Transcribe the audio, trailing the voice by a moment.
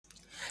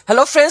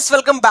Hello friends,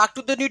 welcome back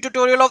to the new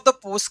tutorial of the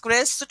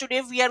Postgres. So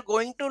today we are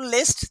going to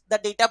list the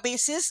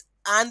databases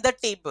and the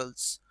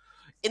tables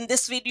in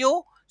this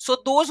video. So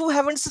those who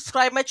haven't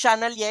subscribed my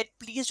channel yet,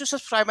 please do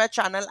subscribe my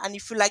channel, and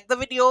if you like the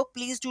video,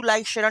 please do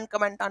like, share and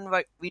comment on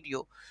my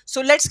video. So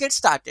let's get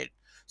started.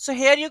 So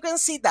here you can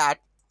see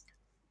that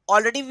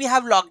already we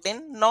have logged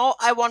in. Now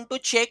I want to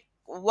check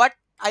what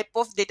type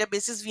of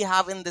databases we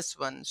have in this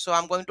one. So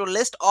I'm going to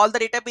list all the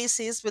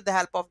databases with the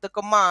help of the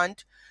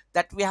command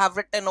that we have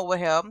written over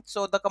here.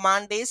 So the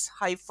command is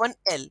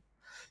 -l.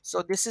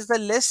 So this is the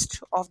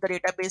list of the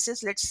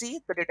databases. Let's see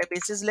the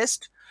databases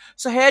list.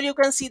 So here you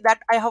can see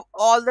that I have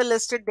all the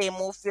listed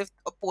demo with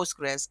a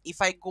Postgres. If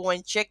I go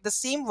and check the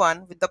same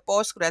one with the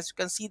Postgres, you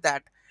can see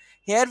that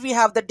here we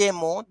have the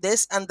demo,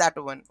 this and that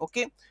one.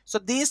 Okay, so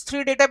these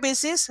three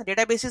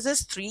databases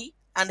is three,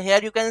 and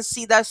here you can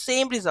see the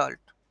same result,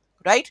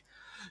 right?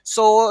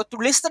 So to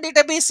list the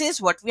databases,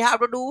 what we have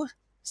to do,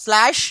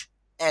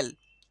 /l,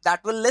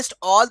 that will list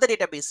all the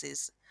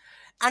databases.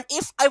 And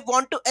if I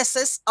want to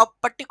access a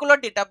particular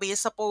database,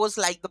 suppose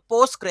like the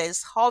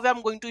Postgres, how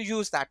I'm going to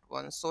use that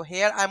one? So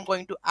here I'm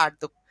going to add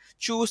the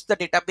choose the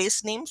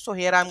database name. So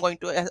here I'm going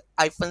to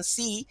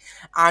 -c,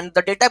 and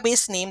the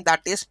database name,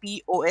 that is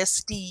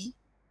POSTGRES.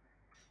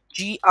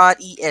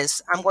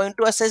 I'm going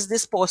to access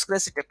this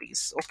Postgres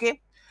database.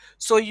 Okay,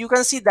 so you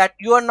can see that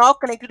you are now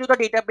connected to the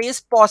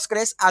database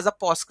Postgres as a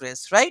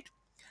Postgres, right?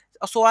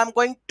 So I'm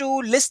going to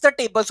list the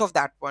tables of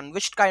that one,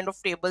 which kind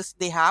of tables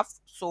they have.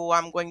 So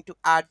I'm going to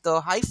add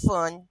the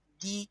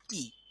 -d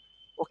key.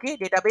 Okay,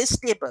 database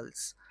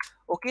tables.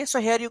 Okay, so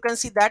here you can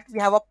see that we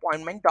have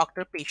appointment,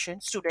 doctor,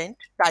 patient, student,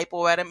 type,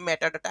 ORM,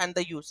 metadata, and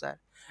the user.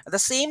 At the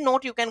same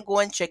note, you can go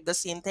and check the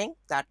same thing,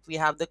 that we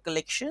have the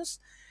collections.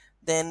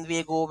 Then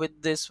we go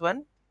with this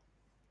one.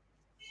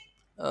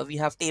 We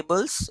have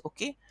tables.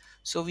 Okay,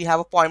 so we have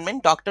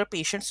appointment, doctor,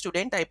 patient,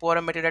 student, type,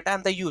 ORM, metadata,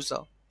 and the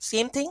user.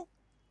 Same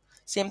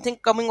thing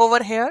coming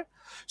over here.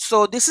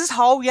 So this is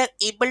how we are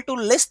able to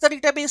list the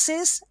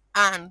databases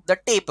and the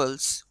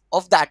tables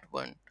of that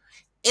one.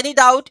 Any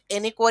doubt,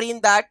 any query in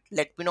that,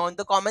 let me know in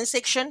the comment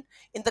section.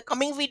 In the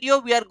coming video,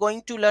 we are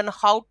going to learn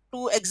how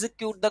to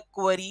execute the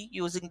query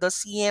using the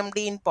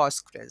CMD in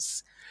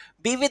Postgres.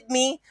 Be with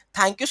me.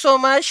 Thank you so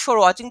much for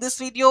watching this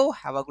video.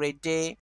 Have a great day.